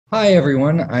Hi,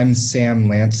 everyone. I'm Sam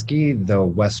Lansky, the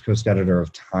West Coast editor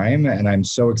of Time, and I'm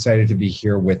so excited to be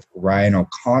here with Ryan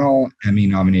O'Connell,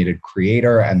 Emmy-nominated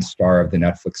creator and star of the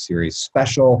Netflix series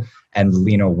Special, and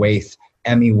Lena Waithe,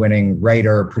 Emmy-winning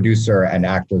writer, producer, and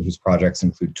actor whose projects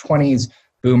include 20s,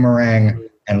 Boomerang,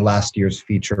 and last year's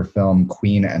feature film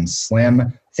Queen and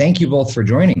Slim. Thank you both for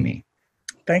joining me.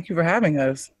 Thank you for having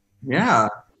us. Yeah.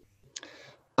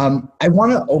 I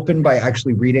want to open by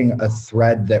actually reading a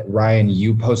thread that, Ryan,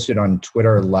 you posted on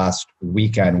Twitter last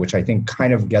weekend, which I think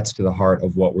kind of gets to the heart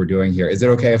of what we're doing here. Is it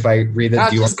okay if I read it? Yeah,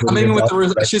 she's coming with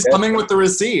the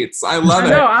receipts. I love it.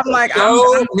 No, I'm like, I'm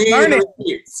learning.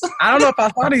 I don't know if I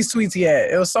saw these tweets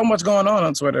yet. It was so much going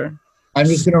on Twitter. I'm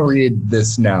just going to read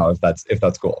this now, if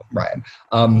that's cool, Ryan.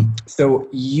 So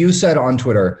you said on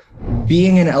Twitter,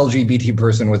 being an LGBT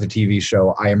person with a TV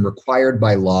show, I am required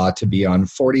by law to be on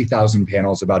 40,000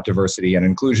 panels about diversity and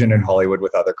inclusion in Hollywood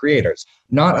with other creators.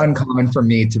 Not uncommon for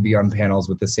me to be on panels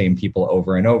with the same people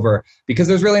over and over because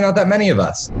there's really not that many of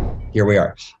us. Here we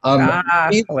are.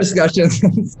 These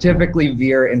discussions typically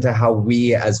veer into how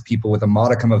we as people with a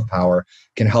modicum of power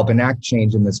can help enact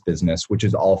change in this business, which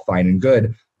is all fine and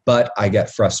good. But I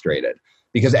get frustrated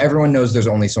because everyone knows there's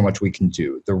only so much we can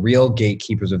do. The real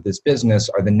gatekeepers of this business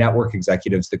are the network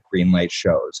executives that greenlight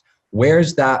shows.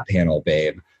 Where's that panel,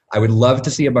 babe? I would love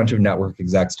to see a bunch of network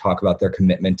execs talk about their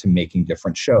commitment to making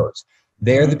different shows.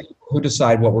 They're the people who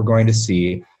decide what we're going to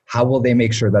see. How will they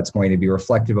make sure that's going to be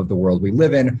reflective of the world we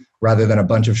live in, rather than a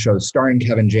bunch of shows starring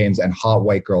Kevin James and hot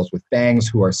white girls with bangs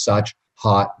who are such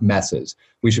hot messes?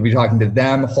 We should be talking to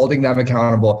them, holding them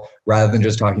accountable, rather than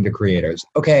just talking to creators.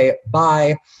 Okay,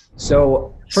 bye.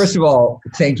 So first of all,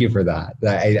 thank you for that.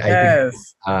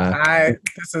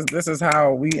 This is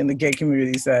how we in the gay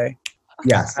community say.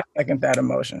 Yes. I second that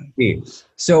emotion.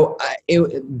 So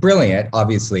brilliant,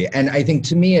 obviously. And I think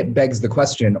to me, it begs the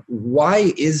question,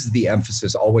 why is the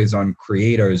emphasis always on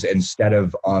creators instead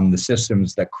of on the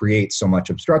systems that create so much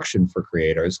obstruction for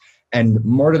creators? And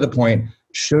more to the point,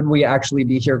 should we actually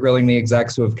be here grilling the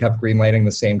execs who have kept greenlighting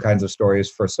the same kinds of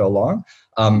stories for so long?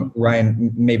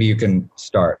 Ryan, maybe you can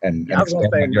start and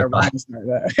expand on your thoughts.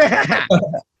 I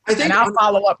think, and I'll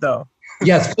follow up though.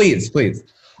 Yes, please.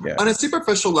 Yeah. On a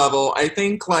superficial level, I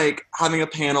think like having a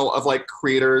panel of like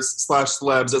creators /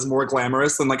 celebs is more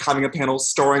glamorous than like having a panel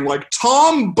starring like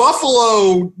Tom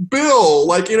Buffalo Bill.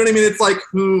 Like, you know what I mean? It's like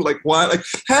who, like what? Like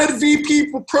head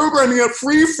VP for programming at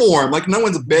Freeform. Like no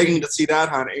one's begging to see that,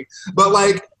 honey. But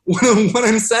like what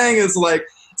I'm saying is like,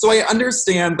 so I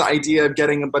understand the idea of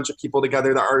getting a bunch of people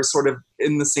together that are sort of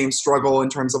in the same struggle in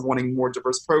terms of wanting more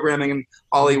diverse programming in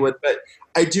Hollywood. But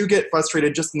I do get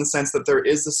frustrated just in the sense that there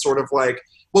is this sort of like,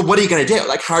 well, what are you going to do?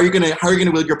 Like, how are you going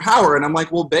to wield your power? And I'm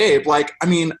like, well, babe, like, I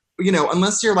mean, you know,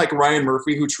 unless you're like Ryan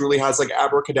Murphy, who truly has like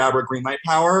abracadabra greenlight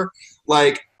power,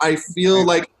 like, I feel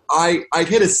like I'd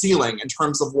hit a ceiling in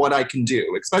terms of what I can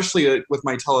do, especially with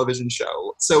my television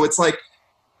show. So it's like,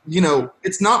 you know,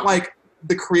 it's not like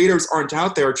the creators aren't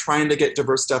out there trying to get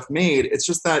diverse stuff made. It's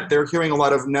just that they're hearing a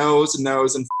lot of no's and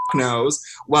no's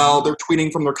while they're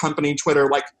tweeting from their company Twitter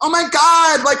like, oh my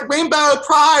God, like rainbow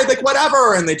pride, like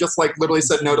whatever. And they just like literally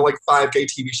said no to like 5 gay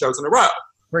TV shows in a row.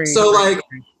 Like,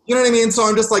 you know what I mean? So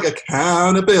I'm just like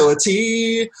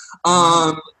accountability.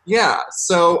 Yeah.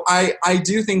 So I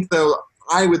do think though,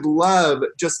 I would love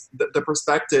just the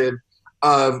perspective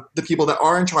of the people that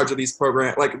are in charge of these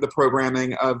like the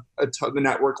programming of the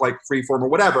network, like Freeform or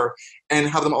whatever, and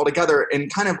have them all together.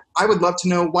 And kind of, I would love to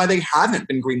know why they haven't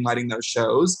been greenlighting those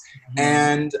shows,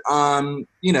 and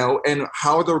you know, and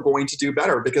how they're going to do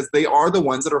better, because they are the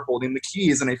ones that are holding the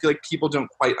keys. And I feel like people don't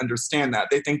quite understand that.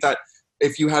 They think that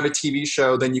if you have a TV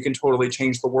show, then you can totally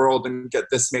change the world and get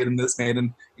this made and this made.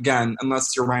 And again,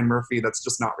 unless you're Ryan Murphy, that's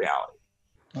just not reality.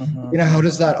 You know, how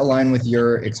does that align with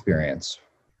your experience?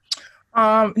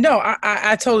 No,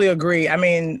 I totally agree. I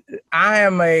mean, I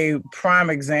am a prime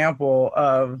example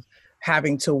of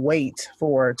having to wait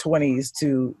for 20s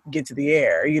to get to the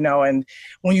air, you know, and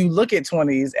when you look at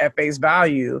 20s at face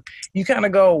value, you kind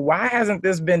of go, why hasn't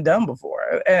this been done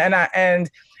before? And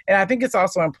I think it's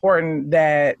also important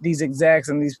that these execs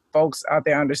and these folks out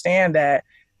there understand that,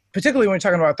 particularly when we're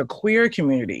talking about the queer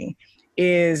community,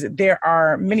 is there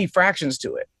are many fractions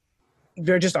to it.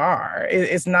 There just are.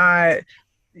 It's not,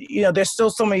 you know, there's still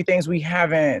so many things we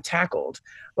haven't tackled,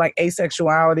 like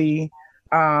asexuality,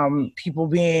 people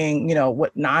being, you know,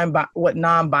 what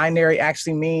non-binary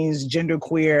actually means,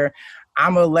 genderqueer.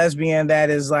 I'm a lesbian that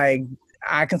is like,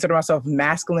 I consider myself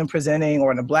masculine presenting,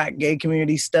 or in the Black gay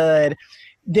community, stud.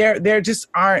 There just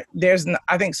aren't,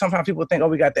 I think sometimes people think, oh,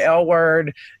 we got the L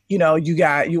word, You know,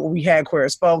 we had Queer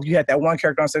as Folk, you had that one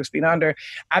character on 6 Feet Under.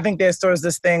 I think there's sort of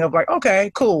this thing of like,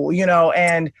 okay, cool, you know,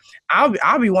 and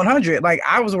I'll be 100. Like,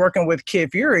 I was working with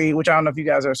Kid Fury, which I don't know if you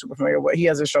guys are super familiar with. He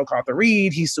has a show called The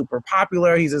Read. He's super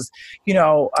popular. He's this, you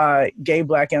know, gay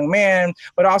Black young man,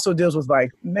 but also deals with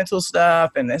like mental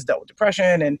stuff and has dealt with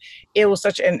depression. And it was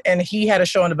and he had a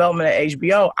show in development at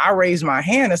HBO. I raised my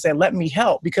hand and said, let me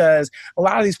help, because a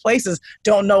lot of these places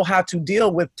don't know how to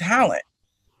deal with talent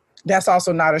that's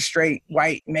also not a straight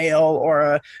white male or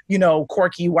a, you know,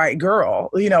 quirky white girl.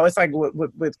 You know, it's like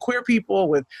with queer people,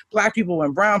 with Black people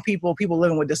and brown people, people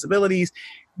living with disabilities,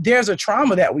 there's a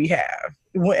trauma that we have,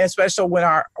 especially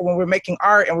when we're making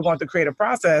art and we're going through the creative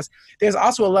process. There's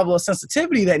also a level of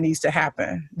sensitivity that needs to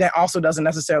happen that also doesn't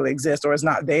necessarily exist, or is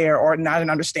not there, or not an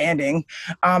understanding,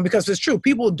 because it's true,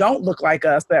 people don't look like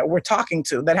us that we're talking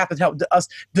to that have to help us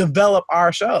develop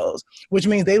our shows, which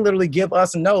means they literally give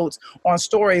us notes on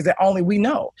stories that only we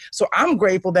know. So I'm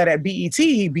grateful that at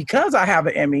BET, because I have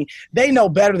an Emmy, they know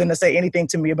better than to say anything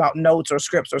to me about notes or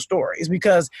scripts or stories,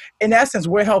 because in essence,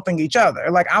 we're helping each other.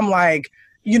 Like, I'm like,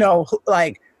 you know,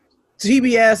 like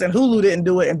TBS and Hulu didn't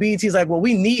do it, and BET's like, well,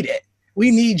 we need it.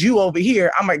 We need you over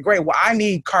here. I'm like, great. Well, I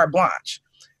need carte blanche.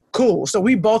 Cool. So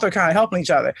we both are kind of helping each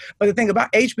other. But the thing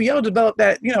about HBO developed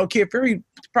that, you know, Kid Fury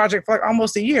project for like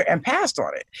almost a year and passed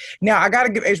on it. Now, I got to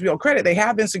give HBO credit. They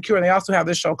have been secure. And they also have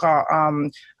this show called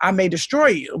I May Destroy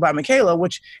You by Michaela,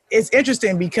 which is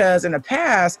interesting because in the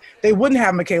past, they wouldn't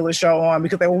have Michaela's show on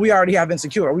because we already have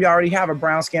Insecure. We already have a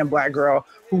brown-skinned Black girl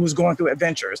who was going through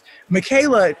adventures.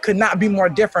 Michaela could not be more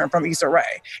different from Issa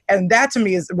Rae. And that to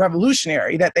me is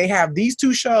revolutionary, that they have these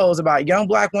two shows about young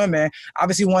Black women.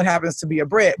 Obviously, one happens to be a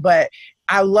Brit, but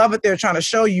I love it. They're trying to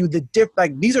show you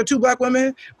like these are two Black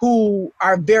women who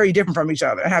are very different from each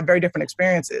other and have very different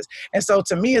experiences. And so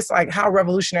to me, it's like, how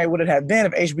revolutionary would it have been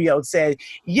if HBO said,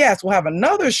 yes, we'll have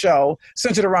another show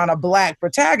centered around a Black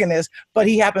protagonist, but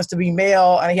he happens to be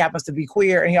male and he happens to be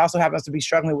queer and he also happens to be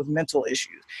struggling with mental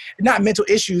issues. Not mental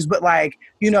issues, but like,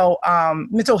 you know,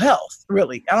 mental health,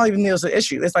 really. I don't even think it's an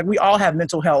issue. It's like we all have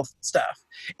mental health stuff.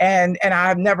 And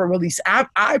I've never really,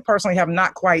 I personally have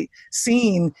not quite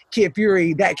seen Kid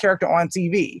Fury, that character, on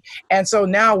TV. And so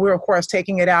now we're, of course,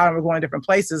 taking it out and we're going to different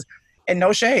places. And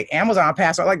no shade, Amazon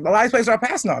passed on. Like, a lot of places are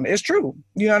passing on it. It's true.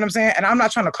 You know what I'm saying? And I'm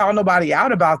not trying to call nobody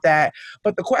out about that.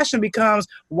 But the question becomes,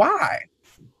 why?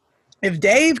 If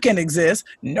Dave can exist,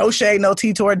 no shade, no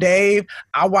tea toward Dave.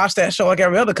 I watch that show like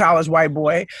every other college white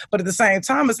boy. But at the same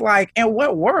time, it's like, in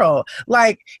what world?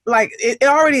 Like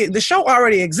the show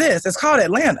already exists. It's called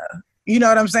Atlanta. You know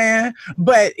what I'm saying?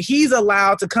 But he's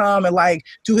allowed to come and like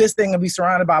do his thing and be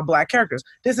surrounded by Black characters.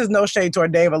 This is no shade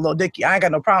toward Dave or Lil Dicky. I ain't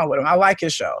got no problem with him. I like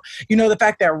his show. You know, the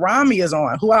fact that Rami is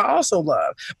on, who I also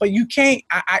love. But you can't,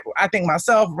 I think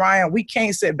myself, Ryan, we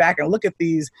can't sit back and look at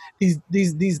these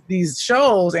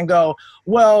shows and go,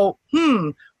 well,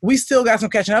 we still got some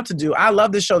catching up to do. I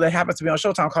love this show that happens to be on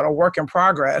Showtime called A Work in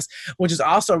Progress, which is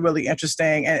also really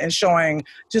interesting and showing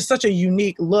just such a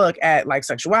unique look at like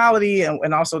sexuality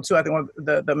and also too, I think one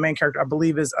of the main character, I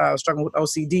believe, is struggling with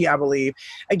OCD, I believe.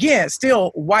 Again,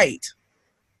 still white.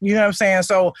 You know what I'm saying?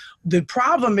 So the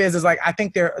problem is like, I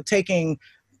think they're taking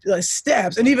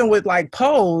steps, and even with like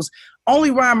Pose,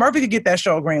 only Ryan Murphy could get that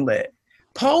show greenlit.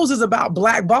 Pose is about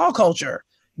Black ball culture.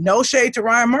 No shade to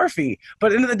Ryan Murphy, but at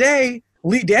the end of the day,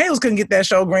 Lee Daniels couldn't get that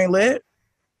show greenlit,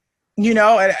 you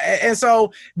know, and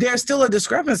so there's still a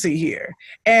discrepancy here.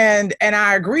 And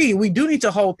I agree, we do need to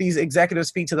hold these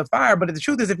executives' feet to the fire. But the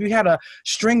truth is, if you had a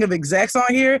string of execs on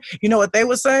here, you know what they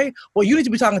would say? Well, you need to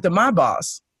be talking to my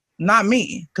boss, not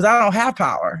me, because I don't have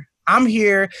power. I'm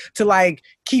here to like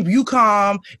keep you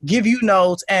calm, give you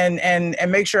notes, and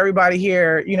make sure everybody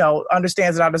here, you know,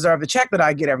 understands that I deserve the check that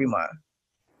I get every month.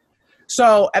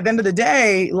 So at the end of the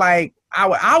day, like,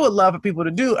 I would love for people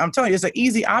to do, I'm telling you, it's an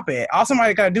easy op-ed. All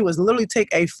somebody got to do is literally take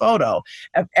a photo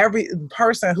of every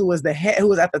person who is the head,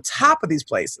 who is at the top of these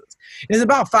places. It's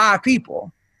about 5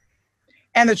 people.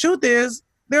 And the truth is,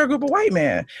 they're a group of white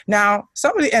men. Now,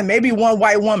 somebody, and maybe one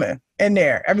white woman in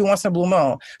there every once in a blue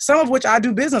moon, some of which I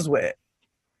do business with.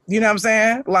 You know what I'm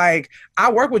saying? Like,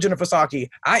 I work with Jennifer Psaki.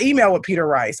 I email with Peter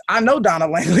Rice. I know Donna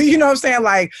Langley. You know what I'm saying?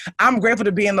 Like, I'm grateful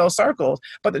to be in those circles.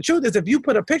 But the truth is, if you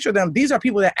put a picture of them, these are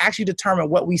people that actually determine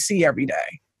what we see every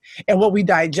day and what we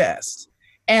digest.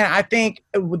 And I think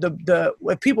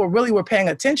if people really were paying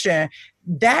attention,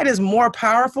 that is more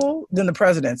powerful than the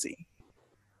presidency.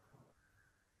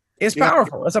 It's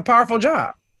powerful. It's a powerful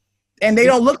job. And they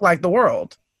don't look like the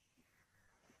world.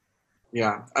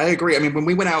 Yeah, I agree. I mean, when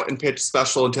we went out and pitched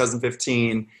Special in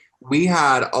 2015, we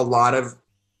had a lot of,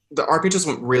 our pitches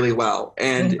went really well.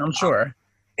 And I'm sure.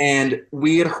 And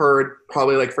we had heard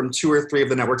probably like from 2 or 3 of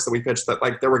the networks that we pitched that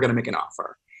like they were going to make an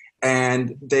offer.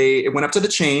 And it went up to the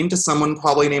chain to someone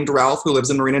probably named Ralph who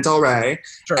lives in Marina Del Rey.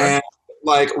 Sure. And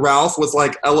like Ralph was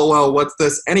like, LOL, what's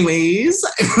this anyways?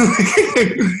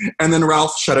 And then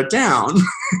Ralph shut it down.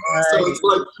 Right. So it's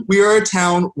like, we are a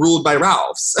town ruled by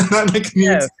Ralphs. And that like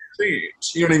needs to change.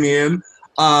 You know what I mean?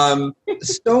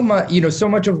 So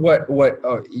much of what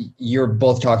you're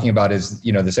both talking about is,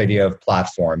 this idea of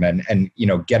platform and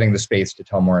getting the space to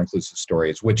tell more inclusive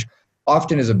stories, which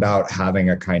often is about having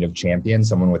a kind of champion,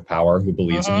 someone with power who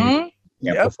believes in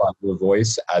you, amplify your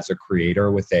voice as a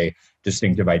creator with a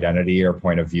distinctive identity or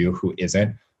point of view who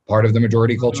isn't part of the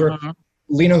majority culture.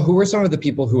 Lena, who are some of the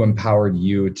people who empowered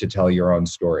you to tell your own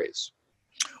stories?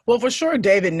 Well, for sure,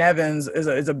 David Nevins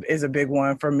is a big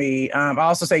one for me. I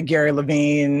also say Gary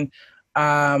Levine.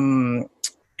 And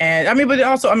but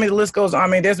also, the list goes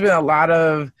on. There's been a lot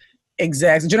of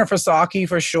execs. Jennifer Salke,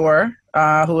 for sure,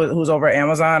 who's over at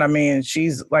Amazon.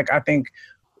 She's like, I think,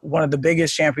 one of the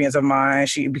biggest champions of mine.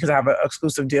 Because I have an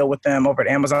exclusive deal with them over at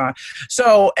Amazon.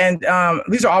 So, and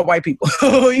these are all white people,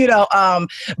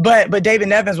 but David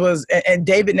Nevins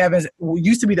David Nevins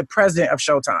used to be the president of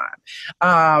Showtime.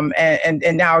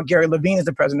 And now Gary Levine is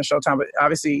the president of Showtime, but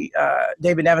obviously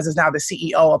David Nevins is now the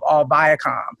CEO of all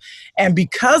Viacom. And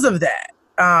because of that,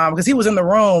 because he was in the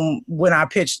room when I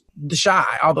pitched The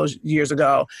Chi all those years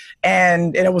ago.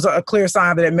 And it was a clear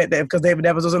sign that it meant that because David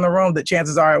Evans was in the room, that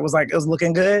chances are it was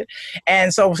looking good.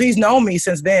 And so he's known me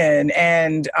since then.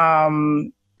 And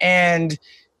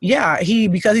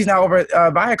because he's now over at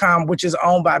Viacom, which is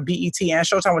owned by BET and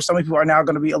Showtime, which some people are now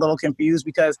going to be a little confused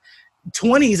because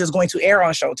 20s is going to air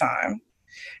on Showtime.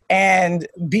 And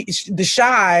The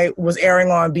Chi was airing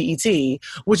on BET,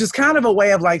 which is kind of a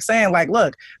way of saying,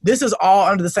 look, this is all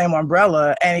under the same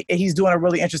umbrella. And he's doing a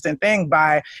really interesting thing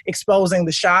by exposing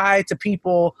The Chi to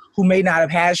people who may not have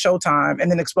had Showtime,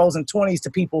 and then exposing 20s to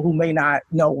people who may not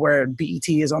know where BET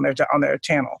is on their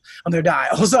channel, on their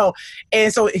dial. So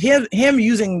him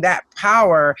using that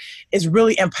power is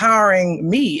really empowering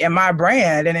me and my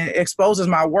brand, and it exposes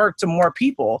my work to more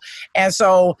people. And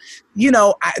so,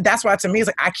 that's why to me, it's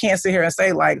I can't sit here and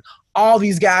say all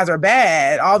these guys are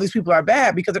bad, all these people are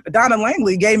bad, because Donna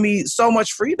Langley gave me so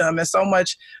much freedom and so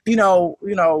much,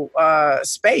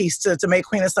 space to make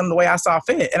Queen of Some the way I saw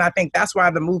fit. And I think that's why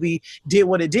the movie did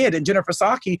what it did. And Jennifer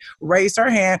Salke raised her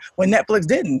hand when Netflix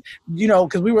didn't,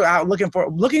 because we were out looking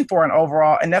for an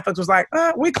overall, and Netflix was like,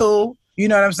 we cool. You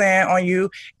know what I'm saying, on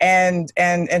you. And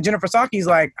Jennifer Salke's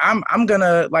like, I'm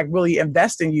gonna really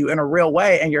invest in you in a real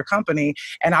way and your company,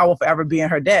 and I will forever be in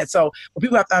her debt. So what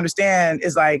people have to understand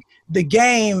is the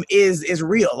game is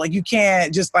real. You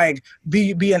can't just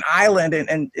be an island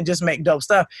and just make dope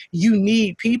stuff. You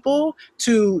need people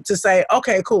to say,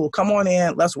 okay, cool, come on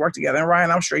in, let's work together. And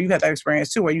Ryan, I'm sure you had that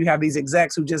experience too, where you have these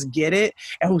execs who just get it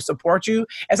and who support you.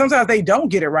 And sometimes they don't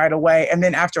get it right away. And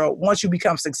then once you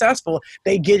become successful,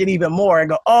 they get it even more and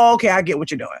go, oh, okay, I get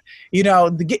what you're doing.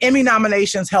 The Emmy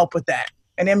nominations help with that,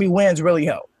 and Emmy wins really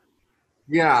help.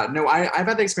 Yeah, no, I've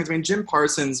had the experience. Jim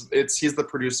Parsons, he's the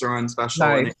producer on Special.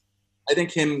 Nice. And I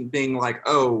think him being like,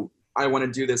 oh, I want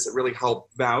to do this, it really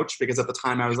helped vouch, because at the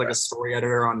time I was a story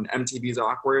editor on MTV's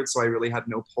Awkward, so I really had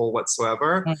no pull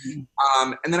whatsoever.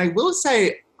 Mm-hmm. And then I will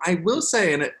say,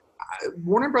 and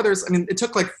Warner Brothers, it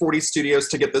took 40 studios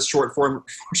to get this short form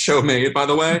show made, by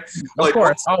the way. Of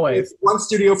course, always. One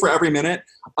studio for every minute.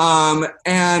 And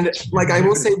I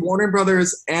will say Warner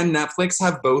Brothers and Netflix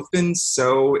have both been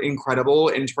so incredible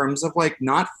in terms of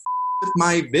not with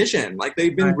my vision.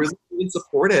 They've been really, really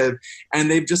supportive,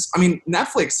 and they've just,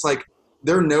 Netflix,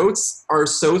 their notes are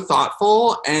so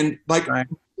thoughtful, and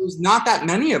there's not that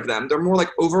many of them. They're more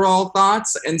overall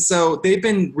thoughts. And so they've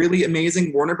been really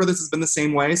amazing. Warner Brothers has been the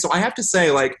same way. So I have to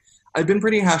say, I've been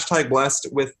pretty #blessed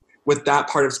with that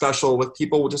part of Special, with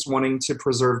people just wanting to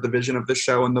preserve the vision of the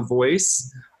show and the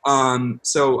voice.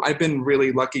 So I've been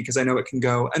really lucky, because I know it can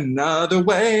go another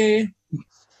way.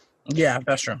 Yeah,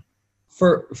 that's true.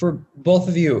 For both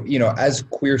of you, as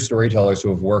queer storytellers who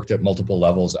have worked at multiple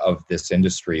levels of this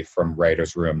industry, from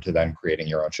writer's room to then creating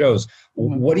your own shows,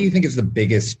 what do you think is the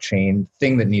biggest thing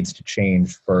that needs to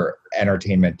change for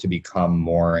entertainment to become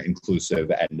more inclusive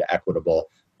and equitable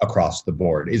across the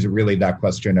board? Is it really that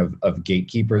question of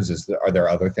gatekeepers? Are there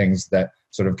other things that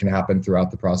sort of can happen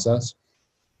throughout the process?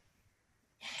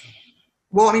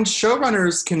 Well,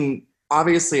 showrunners can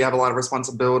obviously have a lot of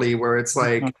responsibility, where it's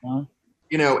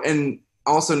and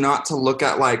also not to look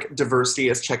at diversity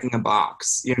as checking a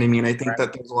box. You know what I mean? I think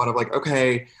that there's a lot of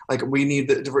okay, we need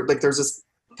there's this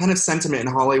kind of sentiment in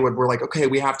Hollywood where okay,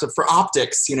 we have to, for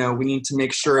optics, we need to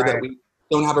make sure that we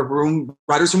don't have a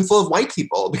writer's room full of white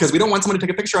people because we don't want someone to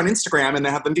take a picture on Instagram and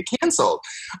then have them get canceled.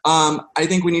 I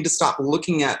think we need to stop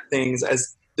looking at things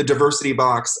as the diversity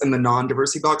box and the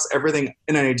non-diversity box. Everything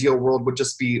in an ideal world would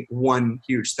just be one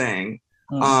huge thing.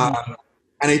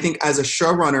 And I think as a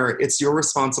showrunner, it's your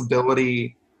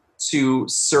responsibility to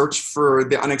search for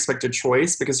the unexpected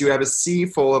choice because you have a sea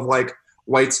full of like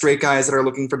white straight guys that are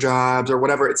looking for jobs or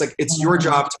whatever. It's like, it's your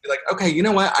job to be like, okay, you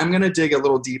know what? I'm going to dig a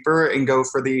little deeper and go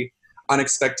for the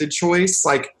unexpected choice.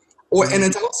 Like, and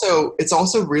it's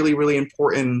also really, really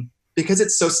important because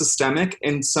it's so systemic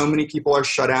and so many people are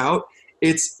shut out.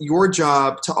 It's your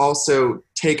job to also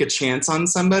take a chance on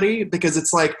somebody because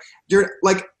it's like, you're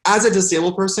like, as a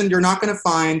disabled person, you're not going to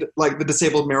find like the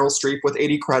disabled Meryl Streep with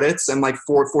 80 credits and like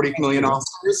 40 million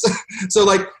Oscars. So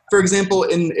like, for example,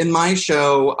 in my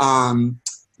show,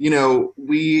 you know,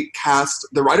 we cast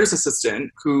the writer's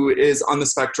assistant who is on the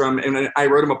spectrum, and I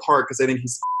wrote him apart because I think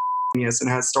he's genius and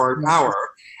has star power.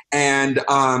 And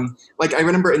like, I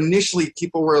remember initially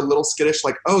people were a little skittish,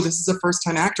 like, oh, this is a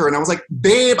first-time actor. And I was like,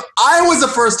 babe, I was a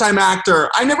first-time actor.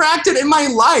 I never acted in my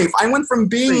life. I went from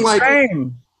being like...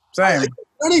 Same.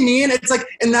 You know what I mean? It's like,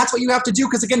 and that's what you have to do.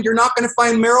 Because again, you're not going to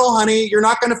find Meryl, honey. You're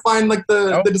not going to find like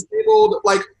the disabled,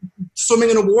 like swimming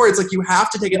in awards. Like you have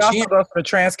to take a chance. Also goes for the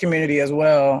trans community as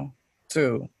well,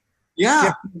 too.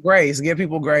 Yeah. Give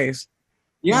people grace.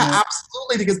 Yeah,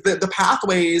 absolutely. Because the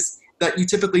pathways that you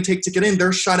typically take to get in,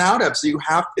 they're shut out of. So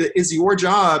it is your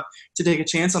job to take a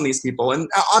chance on these people. And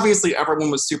obviously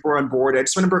everyone was super on board. I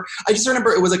just remember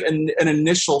it was like an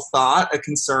initial thought, a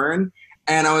concern.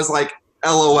 And I was like,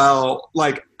 LOL,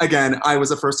 like, again, I was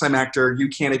a first-time actor. You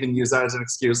can't even use that as an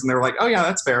excuse. And they were like, oh, yeah,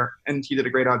 that's fair. And he did a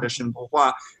great audition, blah,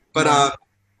 blah.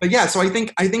 But yeah, so I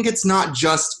think it's not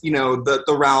just, you know,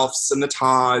 the Ralphs and the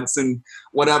Todds and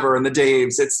whatever and the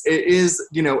Daves. It is,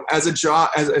 you know, as a job,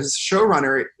 as a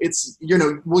showrunner, it's, you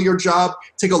know, will your job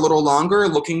take a little longer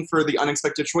looking for the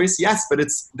unexpected choice? Yes, but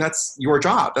that's your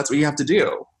job. That's what you have to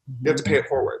do. You have to pay it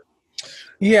forward.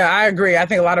 Yeah, I agree. I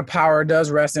think a lot of power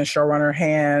does rest in showrunner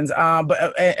hands.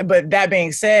 But that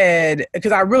being said,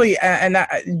 because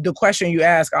the question you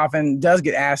ask often does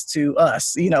get asked to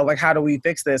us, you know, like, how do we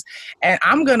fix this? And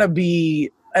I've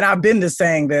been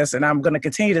saying this, and I'm going to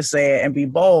continue to say it and be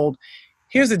bold.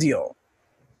 Here's the deal.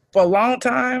 For a long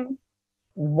time,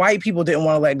 white people didn't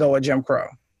want to let go of Jim Crow.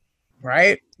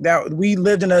 Right? That we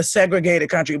lived in a segregated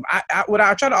country. What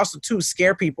I try to also too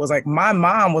scare people is like, my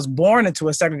mom was born into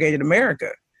a segregated America.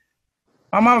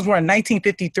 My mom was born in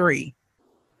 1953.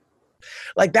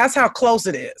 Like, that's how close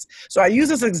it is. So I use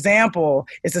this example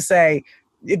is to say,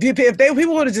 if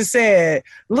people would have just said,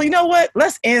 well, you know what?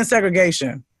 Let's end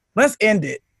segregation. Let's end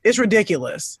it. It's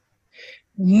ridiculous.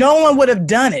 No one would have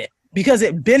done it because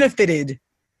it benefited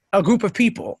a group of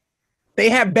people. They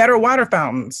had better water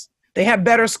fountains. They had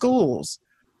better schools.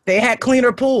 They had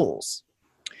cleaner pools.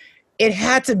 It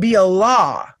had to be a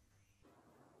law.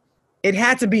 It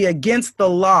had to be against the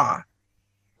law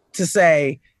to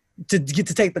say, to get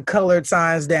to take the colored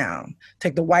signs down,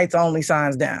 take the whites only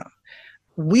signs down.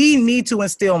 We need to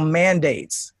instill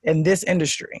mandates in this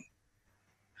industry.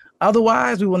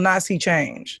 Otherwise, we will not see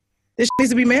change. This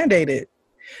needs to be mandated.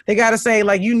 They got to say,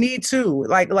 like, you need to,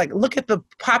 like, look at the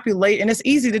population, and it's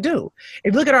easy to do.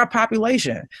 If you look at our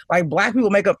population, like, Black people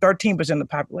make up 13% of the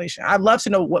population. I'd love to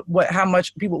know how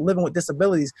much people living with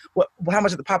disabilities, how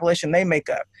much of the population they make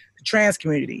up. The trans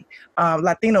community,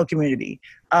 Latino community,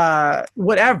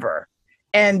 whatever.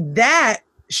 And that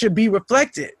should be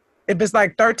reflected. If it's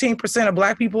like 13% of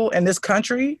Black people in this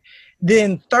country,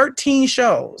 then 13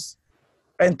 shows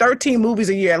and 13 movies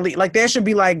a year at least. Like, there should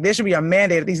be a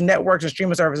mandate at these networks and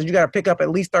streaming services. You got to pick up at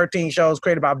least 13 shows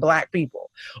created by Black people,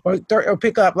 or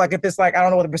pick up, like, if it's like, I don't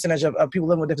know what the percentage of people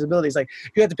living with disabilities. Like,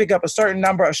 you have to pick up a certain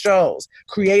number of shows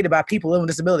created by people living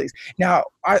with disabilities. Now,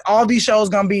 are all these shows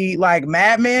gonna be like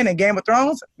Mad Men and Game of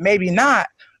Thrones? Maybe not.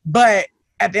 But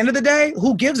at the end of the day,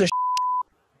 who gives a shit?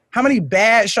 How many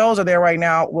bad shows are there right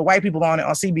now with white people on it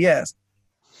on CBS?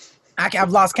 I've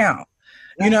lost count.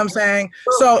 You know what I'm saying?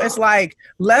 So it's like,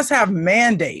 let's have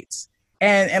mandates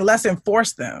and let's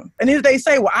enforce them. And if they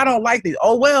say, well, I don't like these.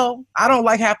 Oh, well, I don't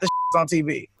like half the on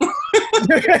TV.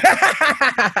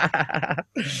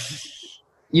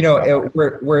 You know,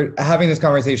 we're having this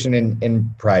conversation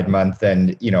in Pride Month,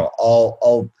 and, you know,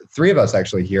 all three of us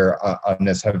actually here on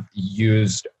this have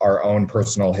used our own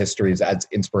personal histories as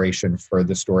inspiration for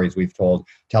the stories we've told,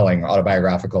 telling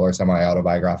autobiographical or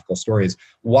semi-autobiographical stories.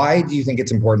 Why do you think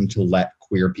it's important to let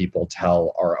queer people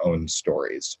tell our own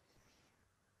stories?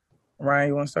 Ryan,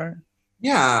 you want to start?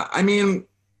 Yeah, I mean,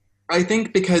 I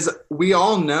think because we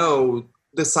all know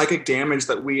the psychic damage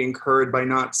that we incurred by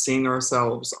not seeing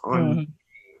ourselves on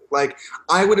Like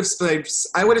I would have saved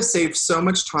so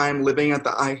much time living at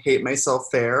the I Hate Myself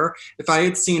fair if I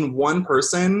had seen one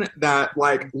person that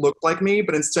like looked like me,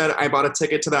 but instead I bought a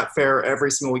ticket to that fair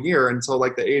every single year until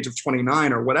like the age of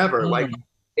 29 or whatever. Like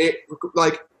it,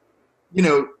 like, you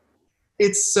know,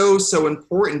 it's so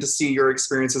important to see your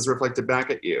experiences reflected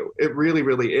back at you. It really,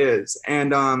 really is.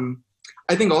 And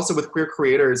I think also with queer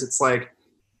creators, it's like,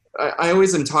 I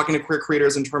always am talking to queer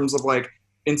creators in terms of like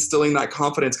instilling that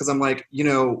confidence, because I'm like, you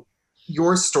know,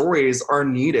 your stories are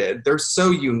needed. They're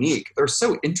so unique. They're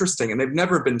so interesting, and they've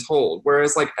never been told.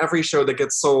 Whereas like every show that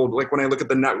gets sold, like when I look at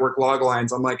the network log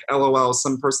lines, I'm like, LOL,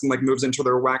 some person like moves into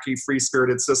their wacky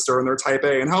free-spirited sister and they're type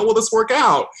A, and how will this work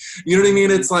out? You know what I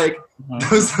mean? It's like,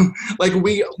 those, like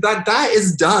that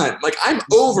is done. Like I'm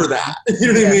over that.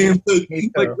 You know what I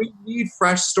mean? Like we need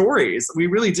fresh stories. We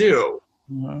really do.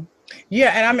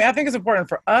 Yeah, and I mean, I think it's important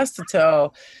for us to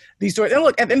tell these stories. And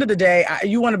look, at the end of the day,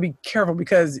 you want to be careful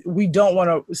because we don't want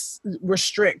to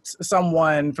restrict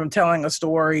someone from telling a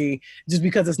story just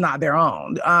because it's not their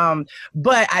own.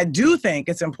 But I do think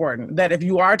it's important that if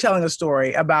you are telling a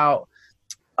story about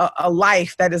a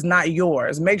life that is not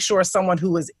yours, make sure someone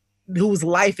whose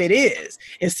life it is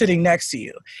sitting next to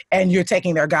you and you're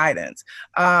taking their guidance.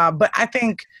 But I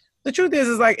think the truth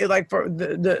is like for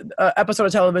the episode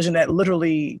of television that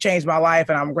literally changed my life,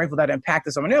 and I'm grateful that it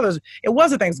impacted so many others. It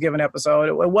was a Thanksgiving episode.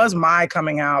 It was my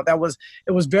coming out. It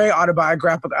was very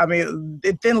autobiographical. I mean,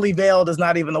 thinly veiled is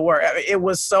not even the word. I mean, it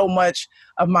was so much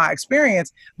of my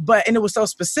experience, and it was so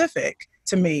specific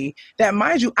to me that,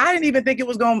 mind you, I didn't even think it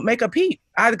was going to make a peep.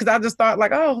 Because I just thought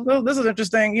like, oh, well, this is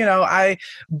interesting, you know.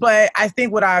 But I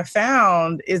think what I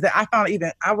found is that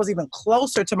I was even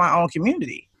closer to my own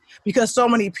community. Because so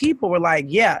many people were like,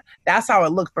 yeah, that's how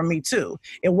it looked for me too.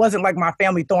 It wasn't like my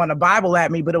family throwing the Bible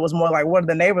at me, but it was more like, what are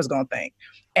the neighbors going to think?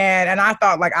 And I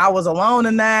thought like I was alone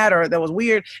in that, or that was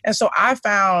weird. And so I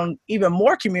found even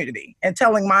more community in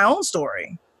telling my own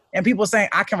story. And people saying,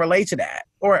 I can relate to that.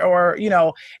 Or you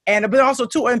know, but also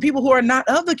too, and people who are not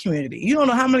of the community. You don't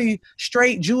know how many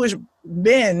straight Jewish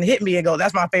men hit me and go,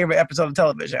 that's my favorite episode of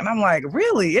television. And I'm like,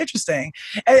 really interesting.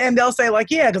 And they'll say like,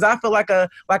 yeah, because I feel like an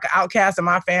outcast in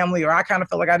my family, or I kind of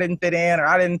feel like I didn't fit in, or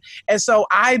I didn't. And so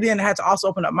I then had to also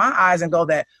open up my eyes and go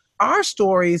that our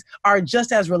stories are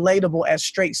just as relatable as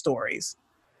straight stories.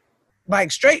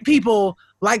 Like straight people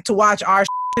like to watch our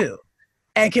too.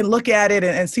 And can look at it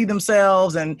and see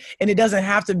themselves, and it doesn't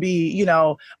have to be, you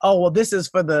know, oh well, this is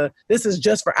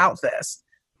just for Outfest.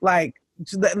 Like,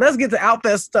 let's get to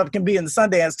Outfest stuff can be in the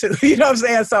Sundance too. You know what I'm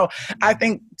saying? So I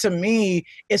think to me,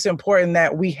 it's important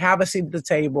that we have a seat at the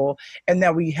table and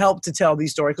that we help to tell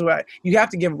these stories. Because you have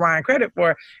to give Ryan credit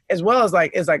for, as well as like,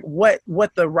 it's like what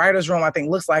the writer's room I think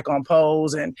looks like on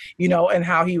Pose, and, you know, and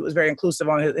how he was very inclusive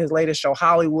on his latest show,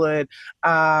 Hollywood.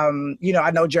 You know, I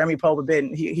know Jeremy Pope a bit,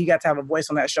 and he got to have a voice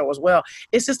on that show as well.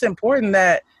 It's just important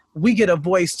that we get a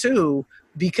voice too,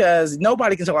 because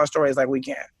nobody can tell our stories like we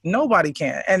can. Nobody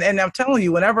can. And I'm telling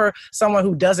you, whenever someone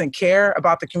who doesn't care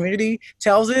about the community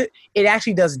tells it, it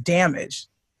actually does damage.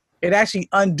 It actually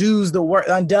undoes the work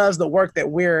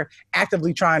that we're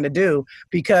actively trying to do,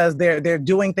 because they're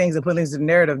doing things and putting things in the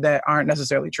narrative that aren't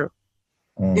necessarily true.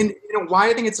 And you know why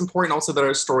I think it's important also that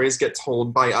our stories get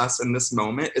told by us in this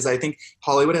moment is I think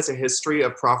Hollywood has a history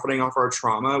of profiting off our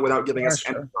trauma without giving us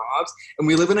any jobs. And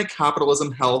we live in a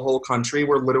capitalism hellhole country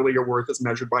where literally your worth is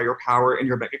measured by your power in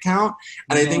your bank account.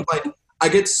 And I think like I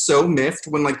get so miffed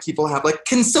when like people have like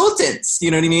consultants,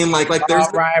 you know what I mean? Like there's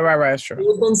right, sure.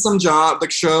 There's been some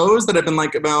shows that have been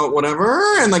like about whatever,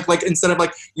 and like instead of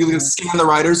like you scan the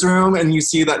writer's room and you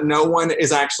see that no one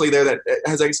is actually there that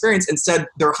has that experience. Instead,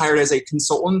 they're hired as a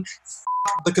consultant.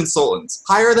 The consultants,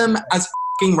 hire them as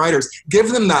writers.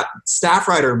 Give them that staff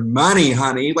writer money,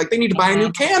 honey. Like they need to buy a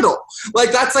new candle.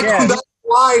 Like that's like that's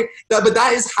why. But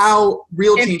that is how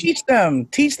real change.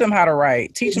 Teach them how to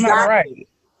write. Teach them how to write.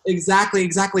 Exactly.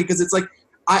 Because it's like,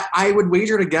 I would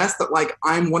wager to guess that like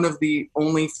I'm one of the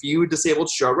only few disabled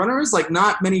showrunners. Like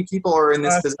not many people are in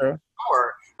this business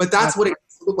power, but that's what it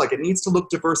needs to look like. It needs to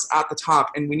look diverse at the top,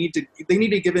 and they need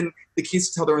to give in the keys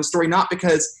to tell their own story, not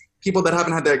because people that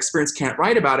haven't had that experience can't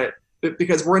write about it, but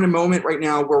because we're in a moment right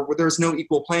now where there's no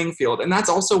equal playing field. And that's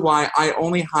also why I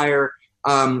only hire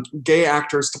gay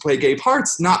actors to play gay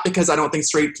parts, not because I don't think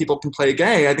straight people can play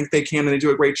gay. I think they can and they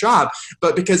do a great job,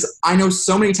 but because I know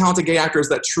so many talented gay actors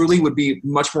that truly would be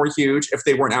much more huge if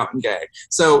they weren't out and gay.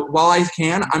 So while I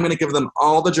can, I'm going to give them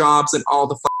all the jobs and all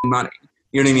the money.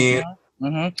 You know what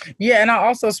I mean? Yeah, and I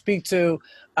also speak to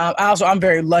I'm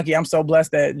very lucky. I'm so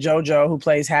blessed that JoJo, who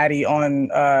plays Hattie on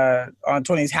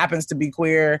 20s, happens to be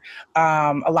queer.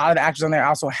 A lot of the actors on there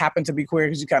also happen to be queer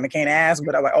because you kind of can't ask,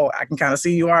 but I'm like, oh, I can kind of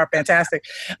see you are fantastic.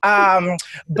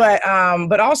 But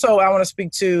also I want to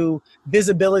speak to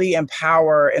visibility and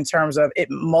power in terms of it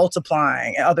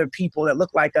multiplying and other people that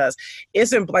look like us.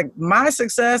 It's like my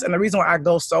success and the reason why I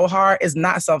go so hard is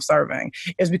not self-serving.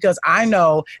 It's because I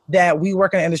know that we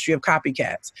work in an industry of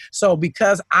copycats. So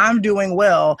because I'm doing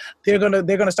well, they're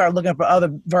gonna start looking for other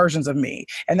versions of me.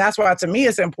 And that's why to me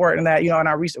it's important that, in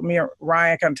our recent, me and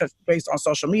Ryan kind of touched base on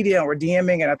social media and we're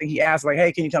DMing, and I think he asked like,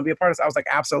 hey, can you come be a part of this? I was like,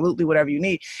 absolutely, whatever you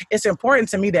need. It's important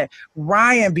to me that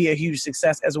Ryan be a huge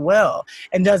success as well.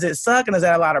 And does it suck and is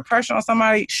that a lot of pressure on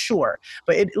somebody? Sure.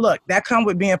 But look, that comes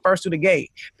with being first through the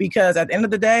gate, because at the end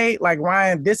of the day, like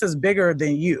Ryan, this is bigger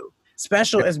than you.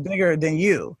 Special is bigger than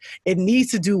you. It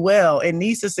needs to do well. It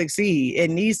needs to succeed.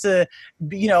 It needs to,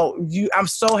 I'm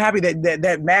so happy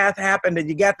that math happened, that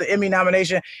you got the Emmy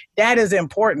nomination. That is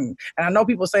important. And I know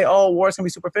people say, oh, awards can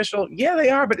be superficial. Yeah, they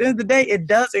are. But at the end of the day, it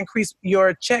does increase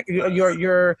your check,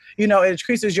 it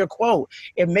increases your quote.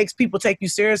 It makes people take you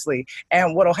seriously.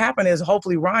 And what'll happen is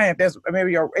hopefully, Ryan,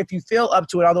 if you feel up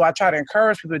to it, although I try to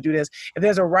encourage people to do this, if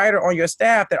there's a writer on your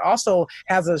staff that also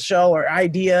has a show or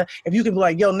idea, if you can be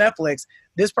like, yo, Netflix,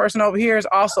 this person over here is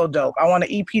also dope. I want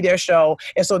to EP their show.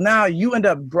 And so now you end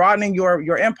up broadening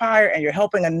your empire and you're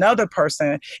helping another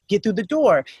person get through the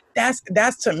door. That's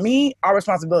to me our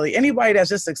responsibility. Anybody that's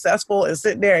just successful and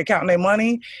sitting there and counting their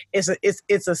money, it's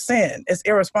a sin. It's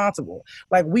irresponsible.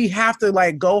 Like we have to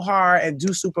like go hard and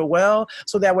do super well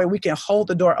so that way we can hold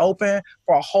the door open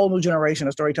for a whole new generation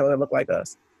of storytellers that look like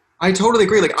us. I totally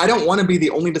agree. Like I don't want to be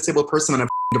the only disabled person on a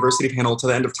diversity panel to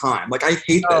the end of time. Like I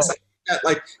hate this.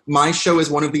 Like my show is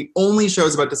one of the only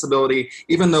shows about disability,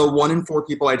 even though 1 in 4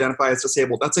 people identify as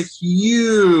disabled. That's a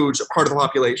huge part of the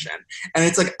population. And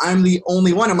it's like, I'm the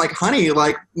only one. I'm like, honey,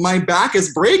 like my back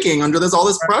is breaking under all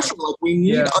this pressure. Like we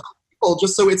need other people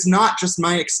just so it's not just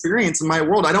my experience in my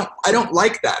world. I don't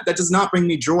like that. That does not bring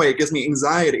me joy. It gives me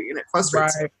anxiety and it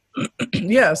frustrates me.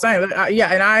 Yeah, same. And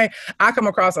I come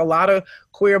across a lot of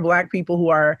queer Black people who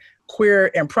are queer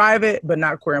in private, but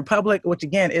not queer in public, which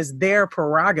again is their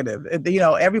prerogative.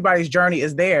 Everybody's journey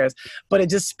is theirs, but it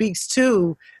just speaks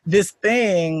to this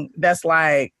thing that's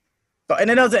like,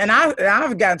 and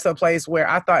I've gotten to a place where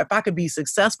I thought if I could be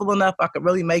successful enough, I could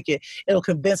really make it, it'll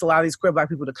convince a lot of these queer Black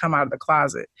people to come out of the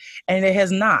closet. And it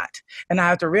has not. And I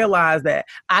have to realize that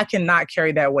I cannot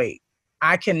carry that weight.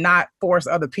 I cannot force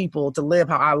other people to live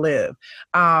how I live.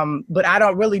 But I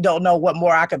don't know what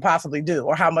more I could possibly do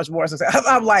or how much more success.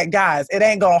 I'm like, guys, it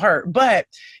ain't gonna hurt. But,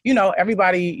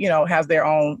 everybody, has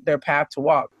their path to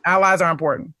walk. Allies are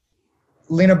important.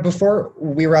 Lena, before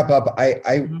we wrap up,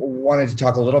 I wanted to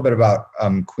talk a little bit about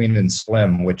Queen and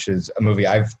Slim, which is a movie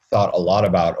I've thought a lot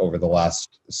about over the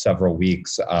last several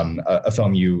weeks. A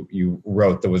film you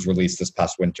wrote that was released this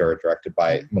past winter, directed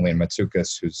by Melina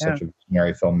Matsoukas, who's such a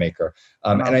visionary filmmaker.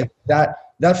 And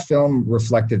that film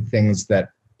reflected things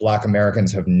that Black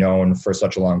Americans have known for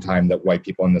such a long time that white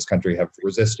people in this country have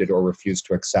resisted or refused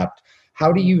to accept.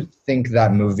 How do you think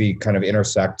that movie kind of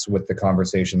intersects with the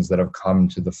conversations that have come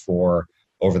to the fore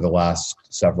over the last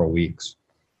several weeks?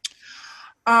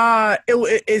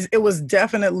 It was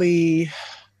definitely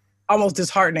almost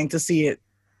disheartening to see it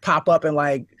pop up in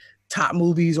like top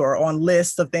movies or on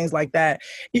lists of things like that,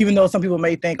 even though some people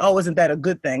may think, oh, isn't that a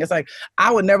good thing? It's like,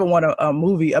 I would never want a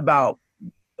movie about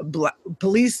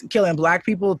police killing Black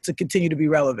people to continue to be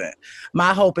relevant.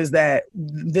 My hope is that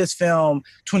this film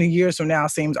 20 years from now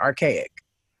seems archaic.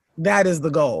 That is the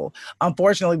goal.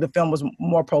 Unfortunately, the film was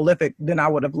more prolific than I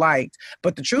would have liked.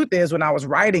 But the truth is, when I was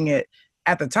writing it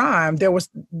at the time, there was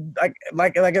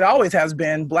like it always has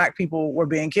been, Black people were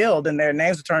being killed and their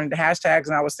names were turning into hashtags,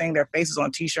 and I was seeing their faces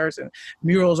on T-shirts and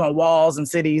murals on walls in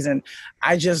cities. And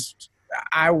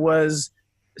I was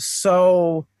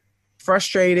so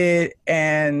frustrated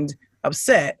and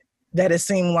upset that it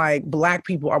seemed like Black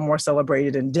people are more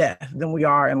celebrated in death than we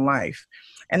are in life.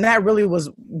 And that really was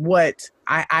what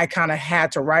I kind of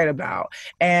had to write about.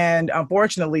 And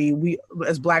unfortunately, we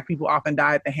as Black people often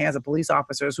die at the hands of police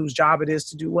officers whose job it is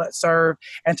to do what? Serve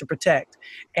and to protect.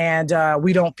 And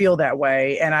we don't feel that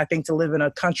way. And I think to live in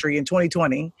a country in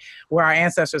 2020 where our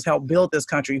ancestors helped build this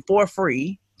country for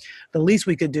free, the least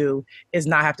we could do is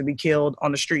not have to be killed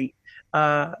on the street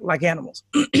like animals.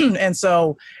 And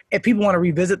so if people want to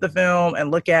revisit the film and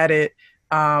look at it,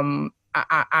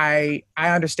 I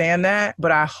understand that,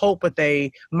 but I hope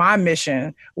that my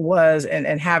mission was,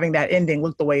 and having that ending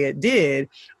look the way it did,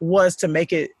 was to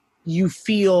make it, you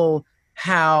feel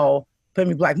how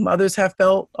maybe Black mothers have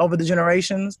felt over the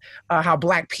generations, how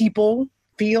Black people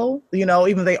feel,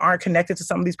 even if they aren't connected to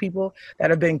some of these people that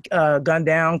have been gunned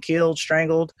down, killed,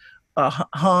 strangled,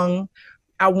 hung.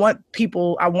 I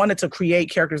wanted to create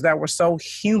characters that were so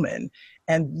human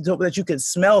and so that you could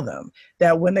smell them,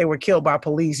 that when they were killed by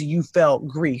police, you felt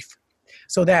grief.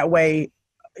 So that way,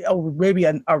 maybe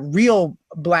a real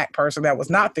Black person that was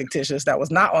not fictitious, that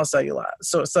was not on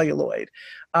celluloid,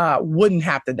 wouldn't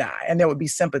have to die. And there would be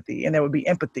sympathy and there would be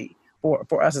empathy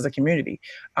for us as a community.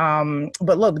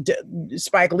 But look,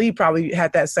 Spike Lee probably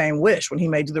had that same wish when he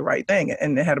made Do the Right Thing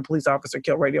and had a police officer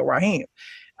kill Radio Raheem.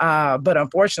 But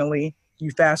unfortunately, you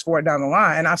fast forward down the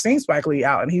line, and I've seen Spike Lee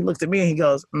out, and he looks at me and he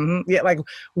goes, yeah, like,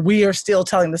 we are still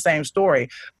telling the same story,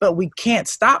 but we can't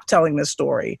stop telling this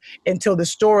story until the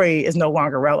story is no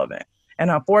longer relevant.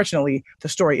 And unfortunately, the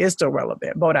story is still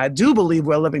relevant. But I do believe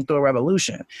we're living through a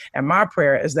revolution. And my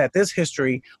prayer is that this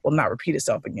history will not repeat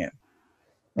itself again.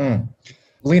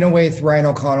 Lena Waithe, Ryan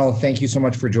O'Connell, thank you so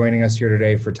much for joining us here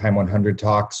today for Time 100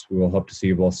 Talks. We will hope to see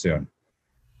you both soon.